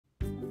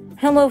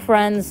Hello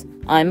friends,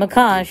 I'm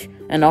Akash,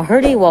 and a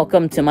hearty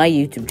welcome to my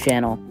YouTube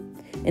channel.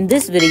 In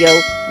this video,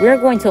 we're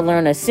going to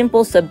learn a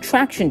simple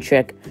subtraction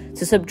trick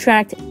to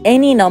subtract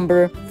any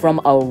number from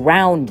a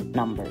round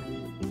number.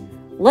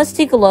 Let's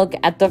take a look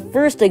at the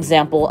first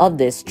example of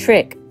this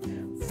trick.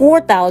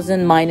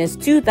 4,000 minus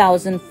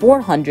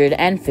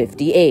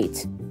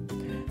 2,458.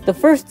 The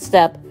first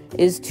step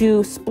is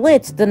to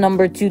split the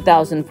number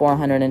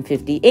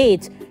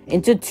 2,458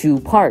 into two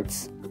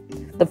parts.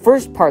 The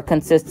first part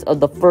consists of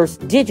the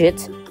first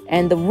digit,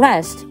 and the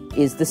rest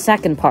is the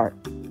second part.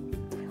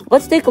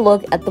 Let's take a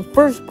look at the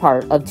first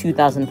part of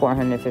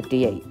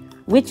 2,458,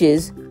 which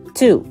is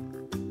 2.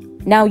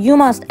 Now you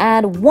must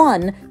add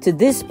 1 to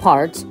this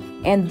part,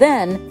 and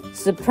then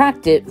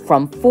subtract it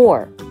from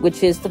 4,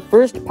 which is the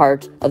first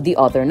part of the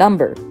other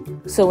number.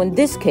 So in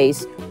this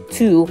case,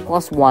 2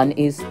 plus 1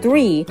 is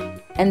 3,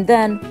 and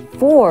then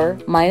 4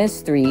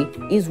 minus 3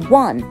 is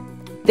 1.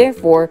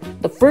 Therefore,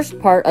 the first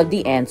part of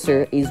the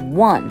answer is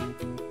 1.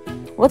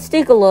 Let's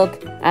take a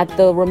look at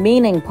the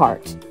remaining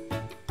part,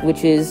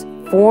 which is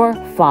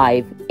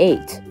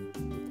 458.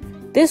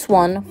 This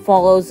one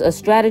follows a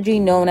strategy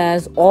known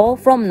as all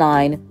from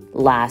 9,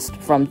 last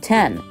from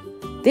 10.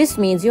 This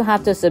means you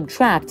have to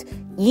subtract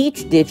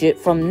each digit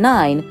from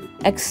 9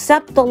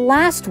 except the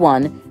last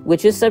one,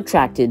 which is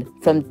subtracted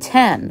from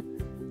 10.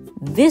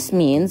 This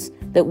means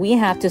that we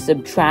have to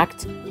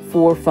subtract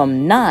 4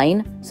 from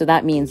 9, so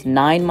that means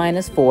 9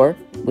 minus 4,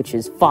 which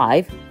is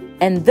 5,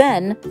 and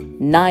then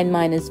 9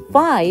 minus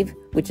 5,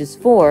 which is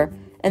 4,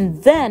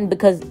 and then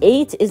because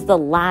 8 is the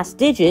last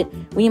digit,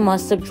 we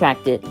must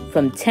subtract it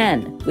from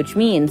 10, which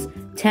means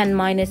 10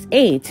 minus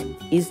 8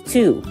 is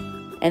 2.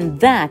 And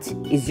that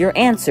is your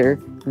answer,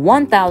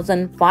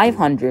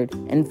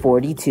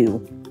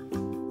 1,542.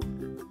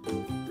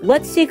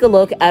 Let's take a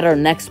look at our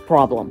next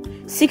problem.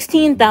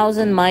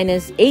 16,000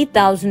 minus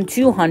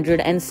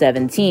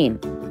 8,217.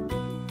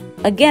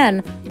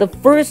 Again, the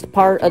first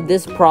part of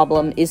this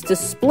problem is to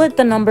split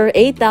the number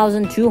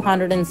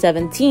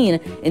 8,217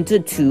 into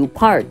two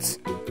parts.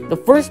 The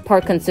first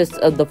part consists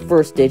of the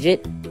first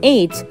digit,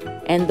 8,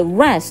 and the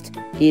rest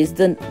is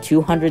the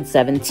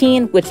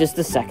 217, which is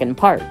the second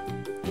part.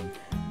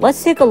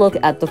 Let's take a look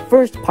at the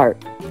first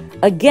part.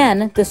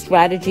 Again, the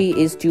strategy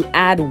is to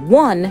add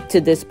 1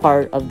 to this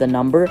part of the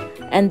number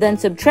and then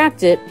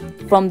subtract it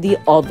from the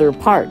other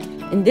part.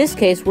 In this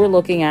case, we're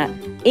looking at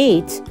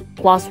 8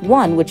 plus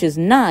 1, which is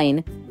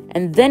 9,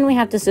 and then we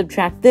have to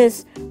subtract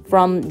this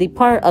from the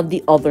part of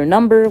the other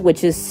number,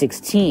 which is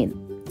 16.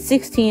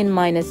 16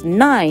 minus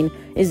 9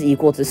 is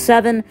equal to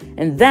 7,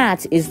 and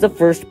that is the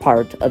first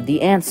part of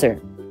the answer.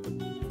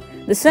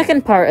 The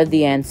second part of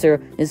the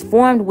answer is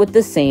formed with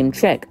the same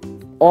trick.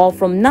 All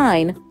from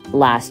 9,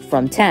 last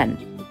from 10.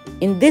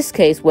 In this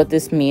case, what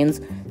this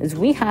means is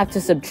we have to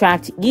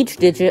subtract each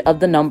digit of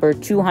the number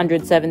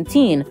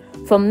 217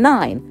 from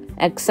 9,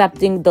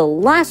 excepting the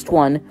last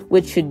one,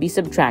 which should be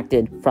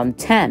subtracted from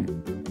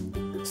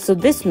 10. So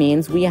this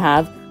means we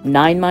have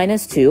 9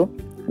 minus 2,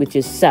 which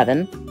is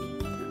 7,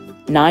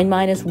 9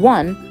 minus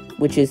 1,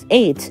 which is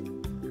 8,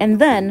 and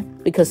then,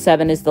 because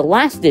 7 is the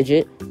last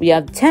digit, we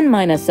have 10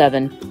 minus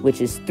 7, which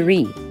is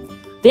 3.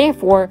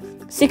 Therefore,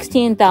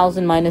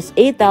 16,000 minus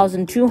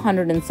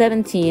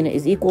 8,217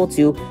 is equal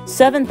to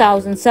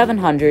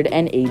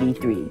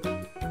 7,783.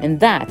 And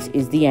that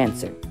is the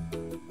answer.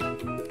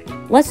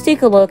 Let's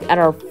take a look at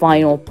our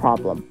final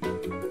problem.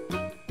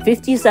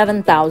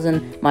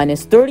 57,000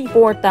 minus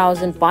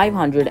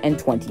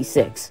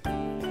 34,526.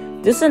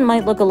 This one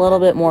might look a little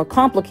bit more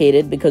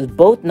complicated because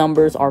both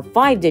numbers are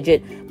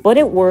 5-digit, but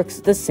it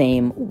works the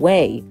same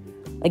way.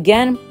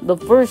 Again, the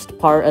first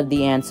part of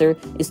the answer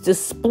is to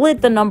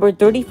split the number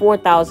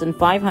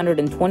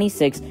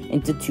 34,526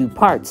 into two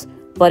parts.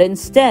 But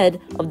instead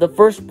of the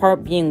first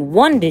part being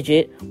 1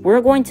 digit,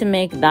 we're going to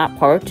make that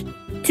part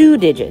 2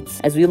 digits.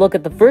 As we look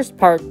at the first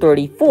part,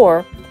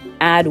 34,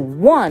 add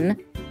 1,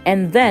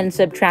 and then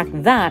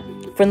subtract that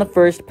from the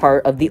first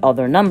part of the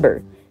other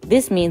number.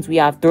 This means we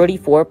have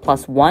 34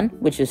 plus 1,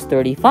 which is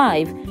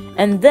 35,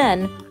 and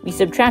then we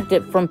subtract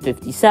it from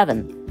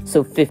 57.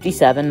 So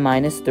 57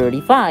 minus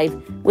 35,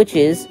 which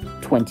is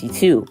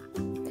 22.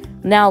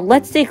 Now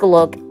let's take a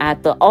look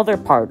at the other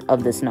part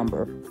of this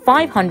number,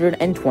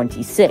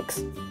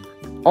 526.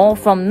 All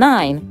from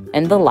 9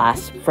 and the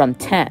last from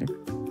 10.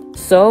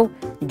 So,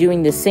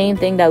 doing the same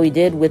thing that we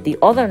did with the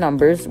other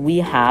numbers, we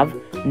have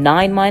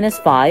 9 minus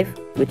 5,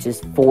 which is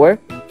 4,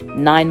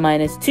 9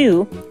 minus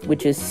 2,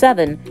 which is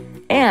 7,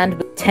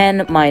 and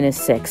 10 minus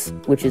 6,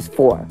 which is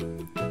 4.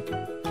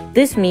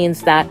 This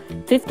means that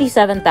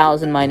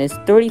 57,000 minus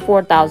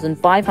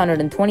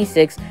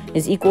 34,526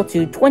 is equal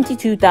to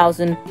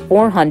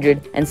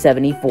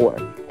 22,474,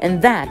 and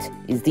that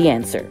is the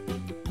answer.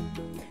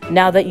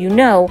 Now that you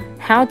know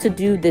how to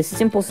do this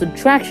simple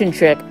subtraction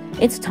trick,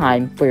 it's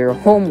time for your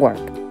homework.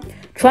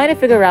 Try to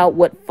figure out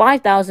what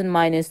 5,000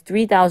 minus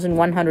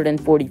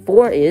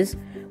 3,144 is,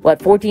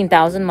 what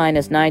 14,000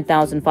 minus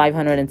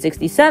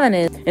 9,567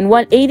 is, and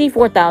what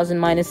 84,000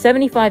 minus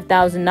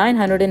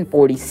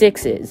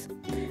 75,946 is.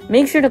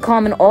 Make sure to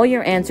comment all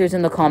your answers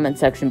in the comment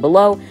section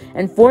below,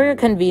 and for your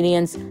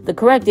convenience, the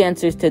correct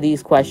answers to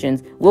these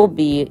questions will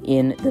be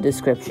in the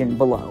description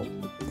below.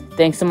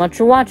 Thanks so much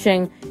for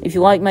watching. If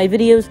you like my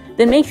videos,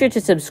 then make sure to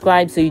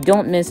subscribe so you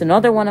don't miss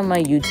another one of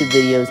my YouTube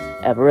videos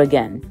ever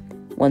again.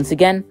 Once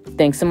again,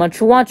 thanks so much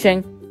for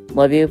watching.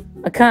 Love you,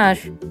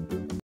 Akash.